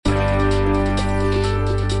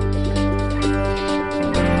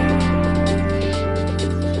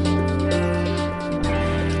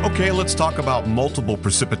Okay, let's talk about multiple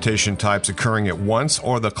precipitation types occurring at once,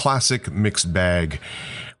 or the classic mixed bag.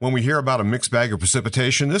 When we hear about a mixed bag of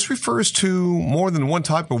precipitation, this refers to more than one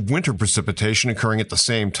type of winter precipitation occurring at the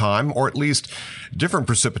same time, or at least different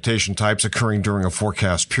precipitation types occurring during a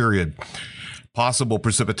forecast period. Possible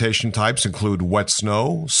precipitation types include wet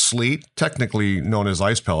snow, sleet, technically known as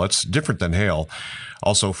ice pellets, different than hail,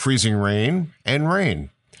 also freezing rain, and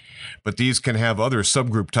rain. But these can have other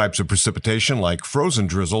subgroup types of precipitation like frozen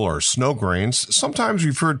drizzle or snow grains, sometimes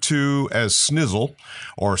referred to as snizzle,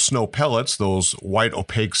 or snow pellets, those white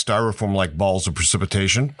opaque styrofoam-like balls of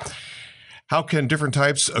precipitation. How can different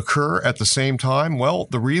types occur at the same time? Well,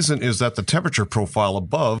 the reason is that the temperature profile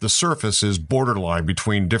above the surface is borderline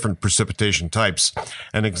between different precipitation types.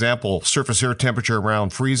 An example, surface air temperature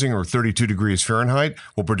around freezing or 32 degrees Fahrenheit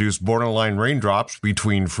will produce borderline raindrops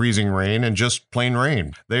between freezing rain and just plain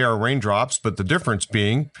rain. They are raindrops, but the difference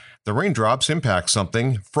being the raindrops impact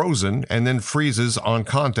something frozen and then freezes on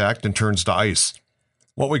contact and turns to ice.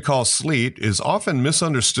 What we call sleet is often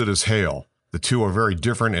misunderstood as hail. The two are very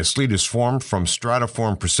different, as sleet is formed from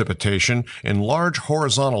stratiform precipitation in large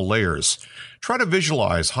horizontal layers. Try to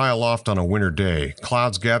visualize high aloft on a winter day.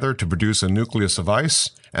 Clouds gather to produce a nucleus of ice,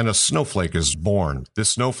 and a snowflake is born. This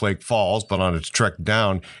snowflake falls, but on its trek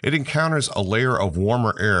down, it encounters a layer of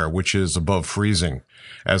warmer air, which is above freezing.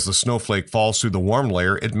 As the snowflake falls through the warm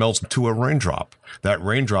layer, it melts to a raindrop. That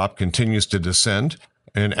raindrop continues to descend,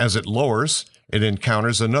 and as it lowers, it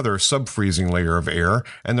encounters another sub-freezing layer of air,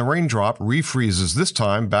 and the raindrop refreezes this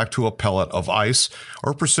time back to a pellet of ice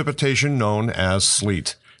or precipitation known as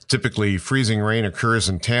sleet. Typically, freezing rain occurs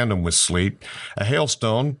in tandem with sleet. A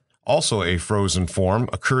hailstone, also a frozen form,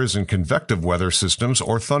 occurs in convective weather systems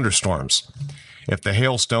or thunderstorms. If the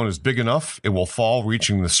hailstone is big enough, it will fall,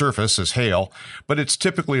 reaching the surface as hail, but it's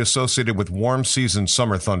typically associated with warm season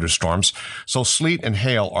summer thunderstorms, so sleet and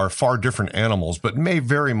hail are far different animals, but may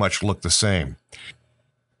very much look the same.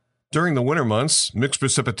 During the winter months, mixed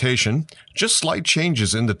precipitation, just slight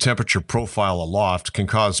changes in the temperature profile aloft can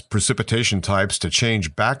cause precipitation types to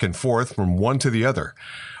change back and forth from one to the other.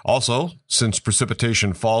 Also, since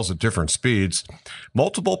precipitation falls at different speeds,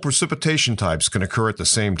 multiple precipitation types can occur at the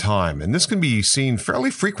same time, and this can be seen fairly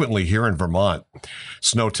frequently here in Vermont.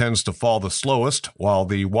 Snow tends to fall the slowest, while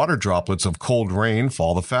the water droplets of cold rain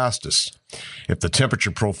fall the fastest. If the temperature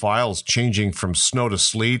profile is changing from snow to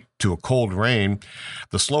sleet to a cold rain,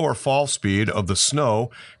 the slower fall speed of the snow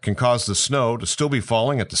can cause the snow to still be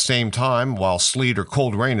falling at the same time, while sleet or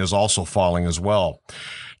cold rain is also falling as well.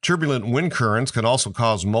 Turbulent wind currents can also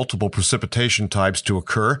cause multiple precipitation types to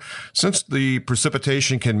occur, since the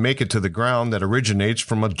precipitation can make it to the ground that originates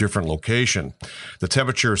from a different location. The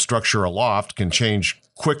temperature structure aloft can change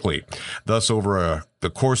quickly. Thus, over the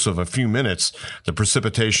course of a few minutes, the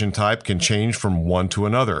precipitation type can change from one to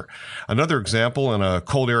another. Another example in a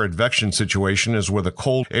cold air advection situation is where the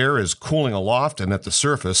cold air is cooling aloft and at the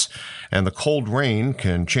surface, and the cold rain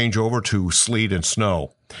can change over to sleet and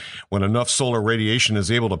snow. When enough solar radiation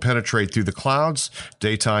is able to penetrate through the clouds,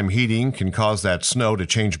 daytime heating can cause that snow to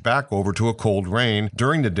change back over to a cold rain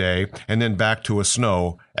during the day and then back to a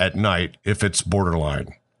snow at night if it's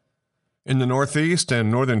borderline. In the northeast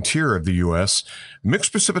and northern tier of the U.S.,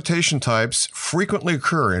 mixed precipitation types frequently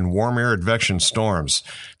occur in warm air advection storms.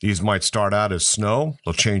 These might start out as snow,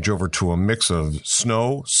 they'll change over to a mix of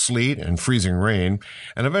snow, sleet, and freezing rain,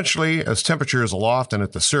 and eventually, as temperatures aloft and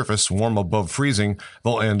at the surface warm above freezing,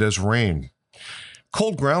 they'll end as rain.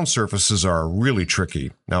 Cold ground surfaces are really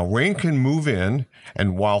tricky. Now, rain can move in,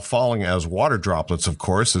 and while falling as water droplets, of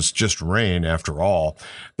course, it's just rain after all,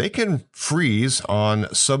 they can freeze on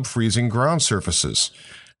sub-freezing ground surfaces.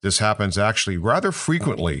 This happens actually rather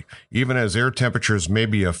frequently, even as air temperatures may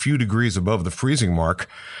be a few degrees above the freezing mark.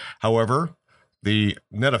 However, the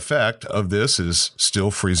net effect of this is still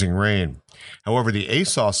freezing rain. However, the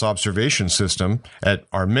ASOS observation system at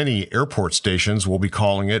our many airport stations will be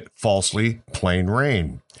calling it falsely plain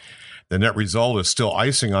rain. The net result is still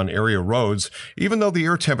icing on area roads, even though the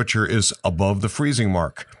air temperature is above the freezing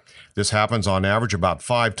mark. This happens on average about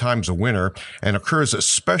 5 times a winter and occurs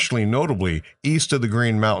especially notably east of the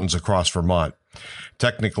Green Mountains across Vermont.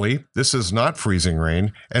 Technically, this is not freezing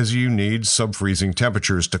rain, as you need sub-freezing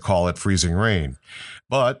temperatures to call it freezing rain.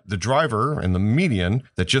 But the driver and the median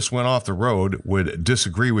that just went off the road would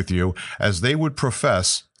disagree with you, as they would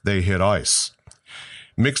profess they hit ice.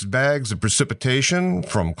 Mixed bags of precipitation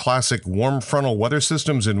from classic warm frontal weather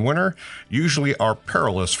systems in winter usually are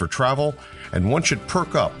perilous for travel, and one should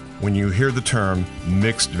perk up when you hear the term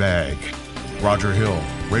mixed bag. Roger Hill,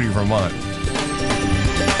 Radio Vermont.